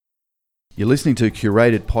You're listening to a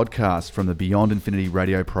curated podcast from the Beyond Infinity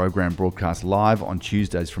radio program, broadcast live on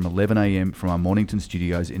Tuesdays from 11 a.m. from our Mornington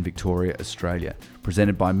studios in Victoria, Australia.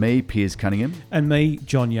 Presented by me, Piers Cunningham. And me,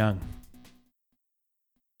 John Young.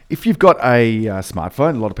 If you've got a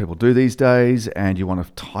smartphone, a lot of people do these days, and you want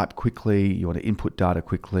to type quickly, you want to input data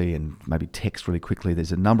quickly and maybe text really quickly,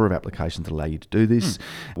 there's a number of applications that allow you to do this.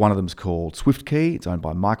 One of them is called SwiftKey. It's owned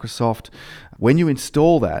by Microsoft. When you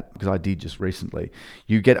install that, because I did just recently,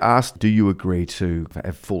 you get asked, do you agree to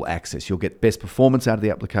have full access? You'll get best performance out of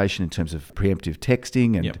the application in terms of preemptive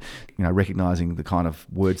texting and recognizing the kind of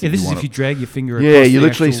words that you want. This is if you drag your finger across. Yeah, you're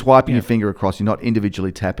literally swiping your finger across. You're not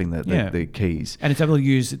individually tapping the keys. And it's able to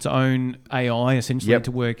use its own AI essentially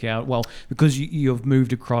to work out, well, because you've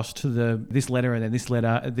moved across to this letter and then this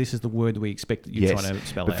letter, this is the word that we expect that you're trying to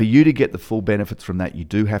spell out. But for you to get the full benefits from that, you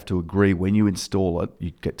do have to agree when you install it.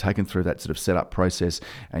 You get taken through that sort of setup process,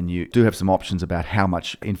 and you do have some options about how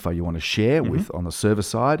much info you want to share with on the server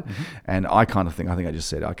side. And I think I just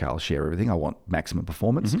said, okay, I'll share everything. I want maximum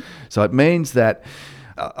performance. So it means that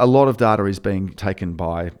a lot of data is being taken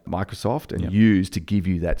by Microsoft and used to give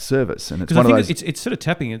you that service, and it's one of those. It's sort of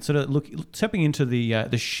tapping into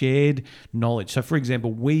the shared knowledge. So, for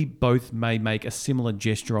example, we both may make a similar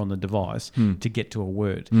gesture on the device to get to a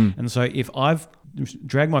word, and so if I've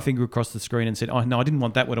dragged my finger across the screen and said, "Oh no, I didn't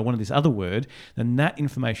want that word. I wanted this other word," then that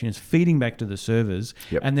information is feeding back to the servers,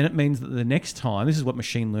 and then it means that the next time, this is what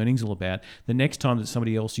machine learning is all about. The next time that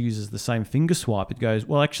somebody else uses the same finger swipe, it goes,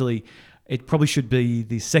 well, actually, it probably should be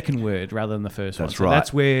the second word rather than the first one. So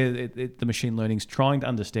that's where the machine learning is trying to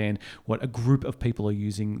understand what a group of people are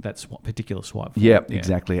using that particular swipe for. Yeah,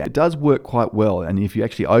 exactly. It does work quite well. And if you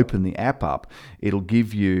actually open the app up, it'll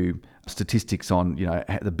give you statistics on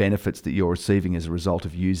the benefits that you're receiving as a result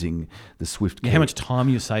of using the SwiftKey. How much time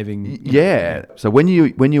you're saving. So when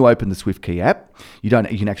you open the SwiftKey app, you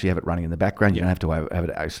can actually have it running in the background. You don't have to have it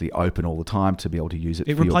actually open all the time to be able to use it for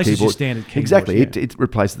your keyboard. It replaces your standard keyboard. Exactly. It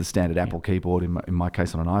replaces the standard Apple keyboard in my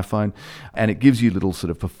case on an iPhone, and it gives you little sort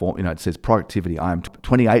of it says productivity. I am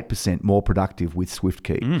 28% more productive with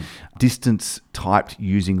SwiftKey. Distance typed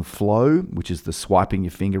using Flow, which is the swiping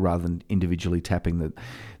your finger rather than individually tapping the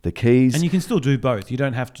keys. And you can still do both. You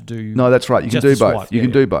don't have to do... No, that's right. You can do both. Swipe. You can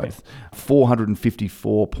do both.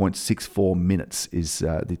 454.64 minutes is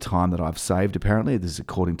the time that I've saved, apparently. This is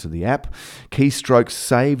according to the app. Keystrokes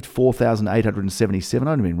saved, 4,877.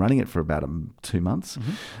 I've only been running it for about 2 months.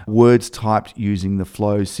 Words typed using the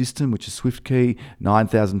Flow system, which is SwiftKey,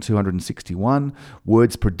 9,261.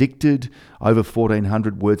 Words predicted, over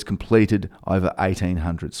 1,400. Words completed, over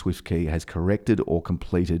 1,800. SwiftKey has corrected or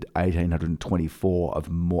completed 1,824 of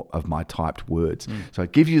my typed words. So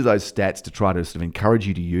it gives you those stats to try to sort of encourage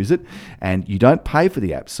you to use it, and you don't pay for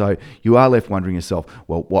the app. So you are left wondering yourself,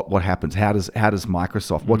 well, what happens? How does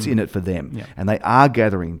Microsoft, what's in it for them? And they are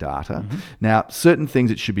gathering data. Now, certain things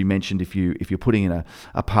that should be mentioned if you're putting in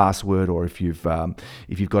a password, or if you've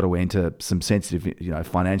got to enter some sensitive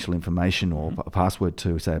financial information or a password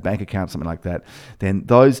to, say, a bank account, something like that, then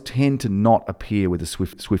those tend to not appear with a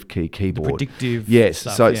SwiftKey keyboard. The predictive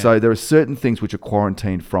stuff. So there are certain things which are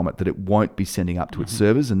quarantined from it that it won't be sending up to its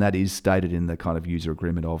servers, and that is stated in the kind of user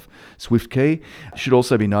agreement of SwiftKey. It should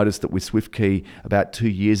also be noticed that with SwiftKey, about 2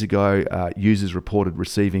 years ago, users reported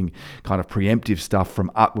receiving kind of preemptive stuff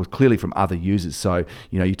clearly from other users. So,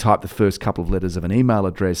 you type the first couple of letters of an email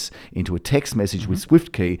address into a text message with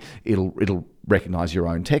SwiftKey, it'll recognize your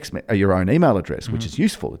own your own email address, which is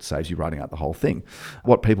useful. It saves you writing out the whole thing.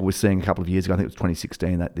 What people were seeing a couple of years ago, I think it was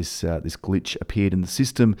 2016, that this glitch appeared in the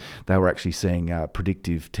system. They were actually seeing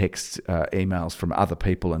predictive text emails from other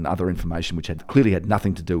people and other information which clearly had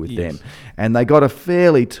nothing to do with them. And they got a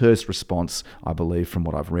fairly terse response, I believe, from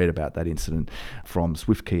what I've read about that incident from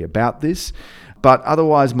SwiftKey about this. But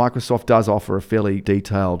otherwise, Microsoft does offer a fairly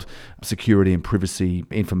detailed security and privacy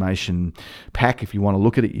information pack. If you want to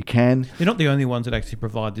look at it, you can. They're not the only ones that actually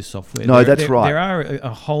provide this software. No, that's right. There are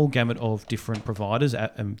a whole gamut of different providers,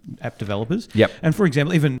 app developers. Yep. And for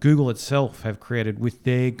example, even Google itself have created with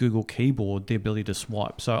their Google keyboard the ability to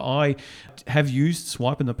swipe. So I have used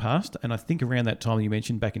Swipe in the past, and I think around that time you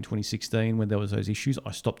mentioned back in 2016 when there was those issues,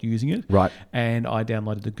 I stopped using it. Right. And I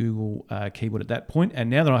downloaded the Google keyboard at that point. And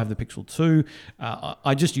now that I have the Pixel 2,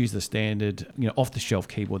 I just use the standard, off-the-shelf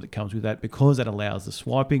keyboard that comes with that, because that allows the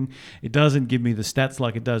swiping. It doesn't give me the stats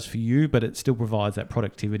like it does for you, but it still provides that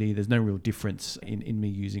productivity. There's no real difference in me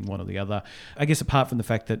using one or the other. I guess apart from the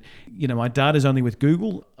fact that, my data's only with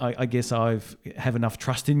Google, I guess have enough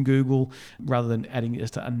trust in Google rather than adding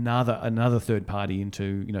just another third party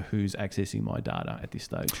into, who's accessing my data at this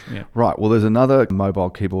stage. Yeah. Right. Well, there's another mobile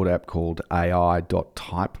keyboard app called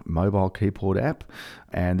AI.type mobile keyboard app.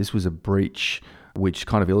 And this was a breach which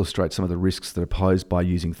kind of illustrates some of the risks that are posed by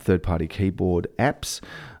using third-party keyboard apps.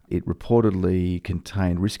 It reportedly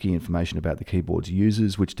contained risky information about the keyboard's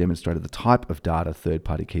users, which demonstrated the type of data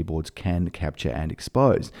third-party keyboards can capture and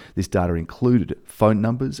expose. This data included phone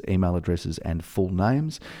numbers, email addresses, and full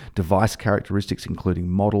names, device characteristics including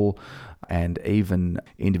model, and even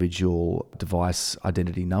individual device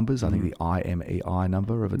identity numbers, I think the IMEI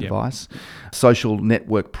number of a device, social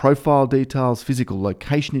network profile details, physical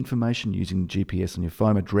location information using GPS on your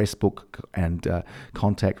phone, address book, and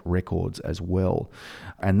contact records as well.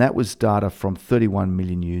 And that was data from 31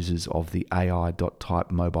 million users of the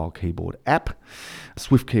AI.type mobile keyboard app.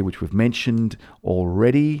 SwiftKey, which we've mentioned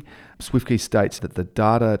already. SwiftKey states that the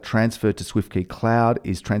data transferred to SwiftKey Cloud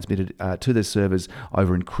is transmitted to their servers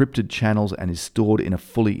over encrypted channels and is stored in a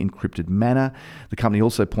fully encrypted manner. The company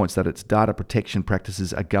also points that its data protection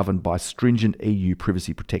practices are governed by stringent EU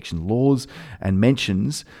privacy protection laws and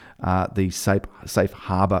mentions the safe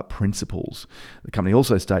harbor principles. The company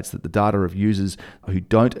also states that the data of users who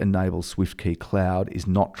don't enable SwiftKey Cloud is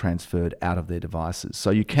not transferred out of their devices. So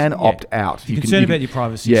you can opt out. If you're concerned about your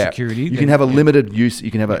privacy and security. You can have a limited use.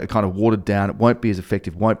 You can have a kind of watered down. It won't be as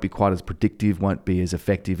effective, won't be quite as predictive, won't be as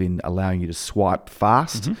effective in allowing you to swipe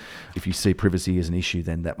fast. Mm-hmm. If you see privacy as an issue,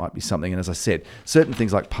 then that might be something. And as I said, certain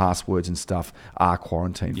things like passwords and stuff are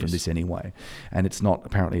quarantined from this anyway. And it's not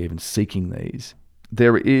apparently even seeking these.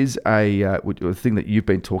 There is a thing that you've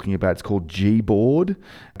been talking about. It's called Gboard.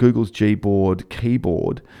 Google's Gboard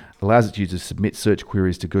keyboard allows its users to submit search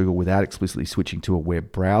queries to Google without explicitly switching to a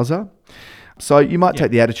web browser. So you might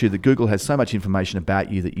take the attitude that Google has so much information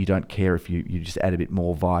about you that you don't care if you just add a bit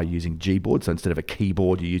more via using Gboard. So instead of a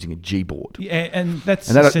keyboard, you're using a Gboard. Yeah, and that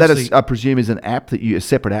is, I presume, is an app a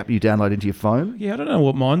separate app you download into your phone. Yeah, I don't know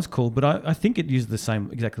what mine's called, but I think it uses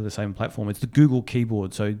exactly the same platform. It's the Google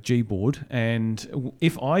keyboard, so Gboard. And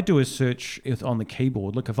if I do a search on the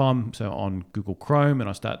keyboard, look, if I'm on Google Chrome and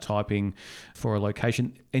I start typing for a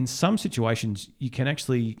location, in some situations you can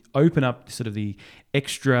actually open up sort of the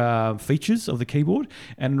extra features of the keyboard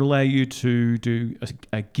and allow you to do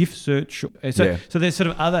a GIF search. So there's sort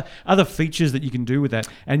of other features that you can do with that.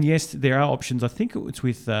 And yes, there are options. I think it's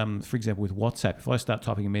with, for example, with WhatsApp. If I start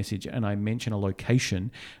typing a message and I mention a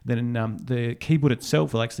location, then the keyboard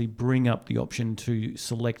itself will actually bring up the option to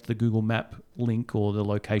select the Google Map link or the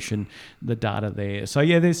location, the data there. So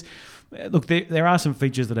yeah, there are some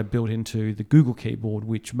features that are built into the Google keyboard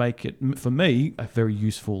which make it, for me, a very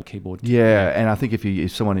useful keyboard. Yeah, and I think if you're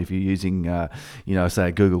using, say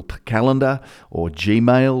a Google Calendar or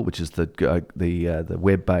Gmail, which is the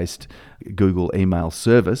web-based Google email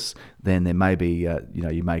service, then there may be,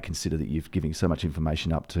 you may consider that you've given so much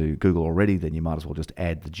information up to Google already, then you might as well just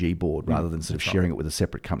add the Gboard rather than sort of sharing it with a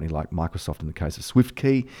separate company like Microsoft in the case of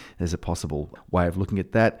SwiftKey. There's a possible way of looking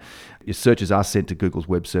at that. Your searches are sent to Google's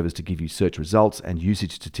web servers to give you search results, and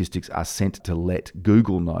usage statistics are sent to let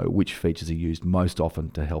Google know which features are used most often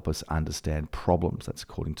to help us understand problems. That's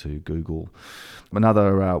according to Google.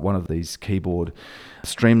 Another one of these keyboard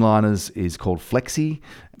streamliners is called Flexi.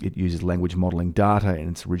 It uses language modeling data in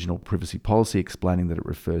its original privacy policy, explaining that it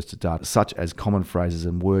refers to data such as common phrases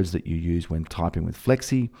and words that you use when typing with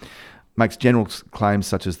Flexi. Makes general claims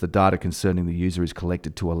such as the data concerning the user is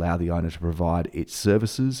collected to allow the owner to provide its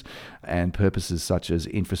services and purposes such as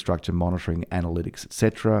infrastructure monitoring, analytics,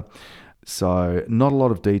 etc. So not a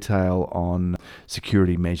lot of detail on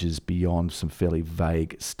security measures beyond some fairly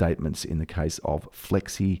vague statements in the case of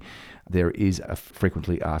Flexi. There is a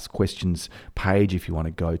frequently asked questions page. If you want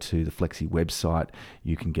to go to the Flexi website,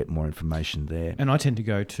 you can get more information there. And I tend to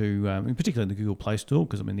go to, in particular in the Google Play Store,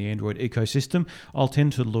 because I'm in the Android ecosystem, I'll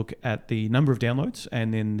tend to look at the number of downloads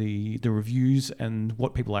and then the reviews and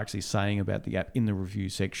what people are actually saying about the app in the review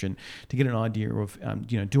section to get an idea of,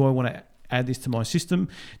 do I want to add this to my system?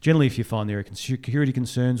 Generally, if you find there are security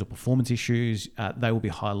concerns or performance issues, they will be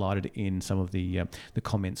highlighted in some of the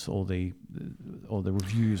comments or the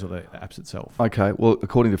reviews of the apps itself. Okay, well,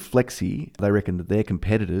 according to Flexi, they reckon that their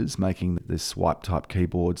competitors making the swipe-type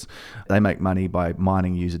keyboards, they make money by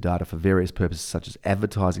mining user data for various purposes such as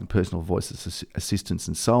advertising, personal voice assistance,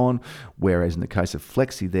 and so on, whereas in the case of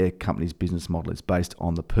Flexi, their company's business model is based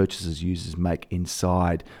on the purchases users make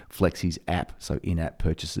inside Flexi's app, so in-app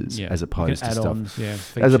purchases, as opposed opposed to stuff. add-ons,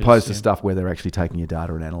 features, as opposed to stuff where they're actually taking your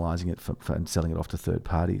data and analysing it and selling it off to third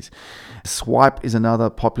parties. Swipe is another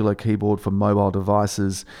popular keyboard for mobile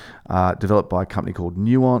devices, developed by a company called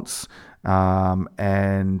Nuance,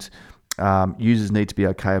 and users need to be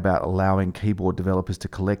okay about allowing keyboard developers to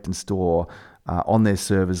collect and store on their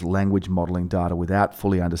servers language modeling data without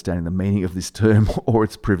fully understanding the meaning of this term or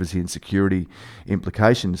its privacy and security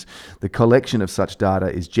implications. The collection of such data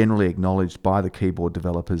is generally acknowledged by the keyboard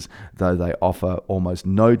developers, though they offer almost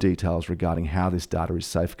no details regarding how this data is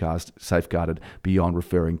safeguarded beyond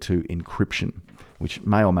referring to encryption, which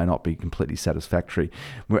may or may not be completely satisfactory.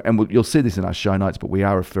 And you'll see this in our show notes, but we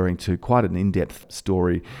are referring to quite an in-depth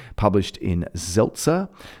story published in Zeltser,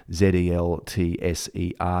 zeltser.com,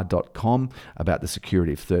 about the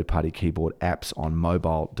security of third-party keyboard apps on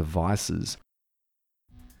mobile devices.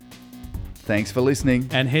 Thanks for listening.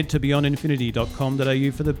 And head to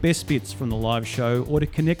beyondinfinity.com.au for the best bits from the live show or to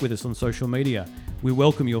connect with us on social media. We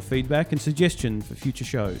welcome your feedback and suggestion for future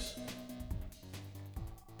shows.